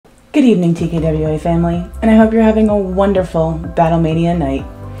Good evening, TKWA family, and I hope you're having a wonderful Battlemania night.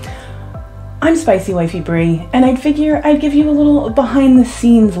 I'm Spicy Wifey Bri, and I'd figure I'd give you a little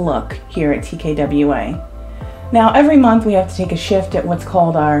behind-the-scenes look here at TKWA. Now, every month we have to take a shift at what's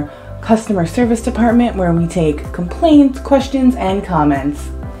called our customer service department, where we take complaints, questions, and comments.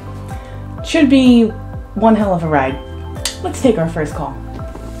 Should be one hell of a ride. Let's take our first call.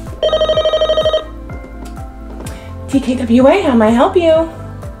 TKWA, how may I help you?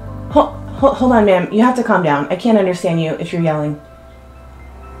 Hold on, ma'am. You have to calm down. I can't understand you if you're yelling.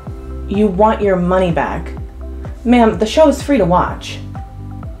 You want your money back. Ma'am, the show is free to watch.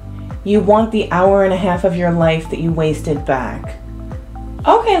 You want the hour and a half of your life that you wasted back.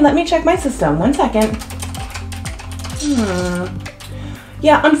 Okay, let me check my system. 1 second.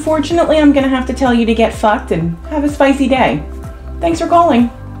 Yeah, unfortunately, I'm gonna have to tell you to get fucked and have a spicy day. Thanks for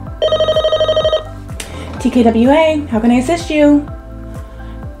calling. TKWA, how can I assist you?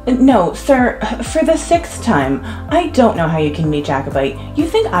 No, sir, for the 6th time. I don't know how you can meet Jacobite. You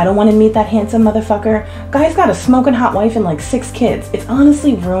think I don't want to meet that handsome motherfucker? Guy's got a smoking hot wife and like 6 kids. It's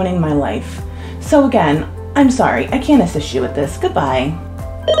honestly ruining my life. So again, I'm sorry, I can't assist you with this. Goodbye.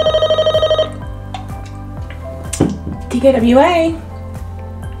 TKWA?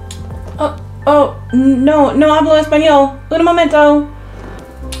 No hablo español. Un momento.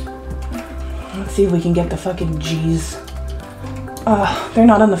 Let's see if we can get the fucking G's. They're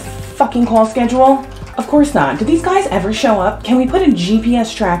not on the fucking call schedule? Of course not. Do these guys ever show up? Can we put a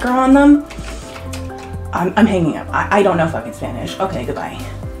GPS tracker on them? I'm hanging up. I don't know fucking Spanish. Okay, goodbye.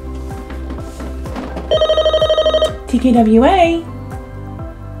 TKWA?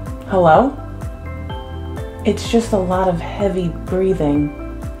 Hello? It's just a lot of heavy breathing.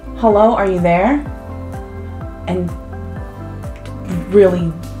 Hello, are you there? And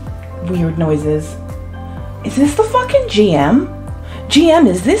really weird noises. Is this the fucking GM? GM,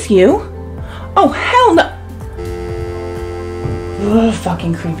 is this you? Oh, hell no! Ugh,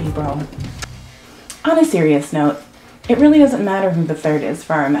 fucking creepy, bro. On a serious note, it really doesn't matter who the third is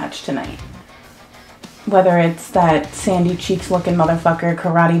for our match tonight. Whether it's that sandy cheeks looking motherfucker,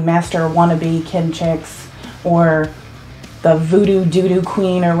 karate master wannabe kid chicks, or the voodoo doo-doo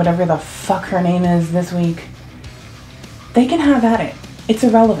queen or whatever the fuck her name is this week. They can have at it. It's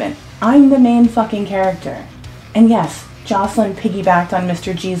irrelevant. I'm the main fucking character. And yes, Jocelyn piggybacked on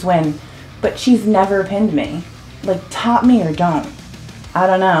Mr. G's win, but she's never pinned me. Like, top me or don't. I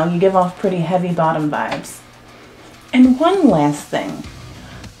don't know, you give off pretty heavy bottom vibes. And one last thing.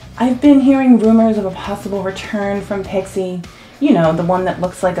 I've been hearing rumors of a possible return from Pixie. You know, the one that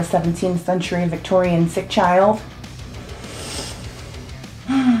looks like a 17th century Victorian sick child.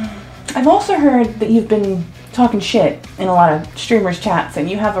 I've also heard that you've been talking shit in a lot of streamers' chats, and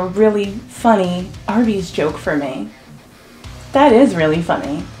you have a really funny Arby's joke for me. That is really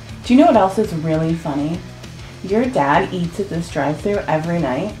funny. Do you know what else is really funny? Your dad eats at this drive-thru every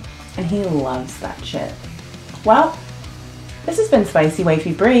night, and he loves that shit. Well, this has been Spicy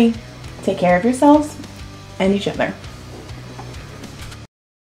Wifey Bri. Take care of yourselves and each other.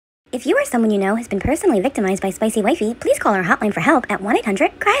 If you or someone you know has been personally victimized by Spicy Wifey, please call our hotline for help at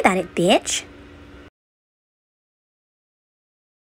 1-800-CRY-ABOUT-IT, bitch.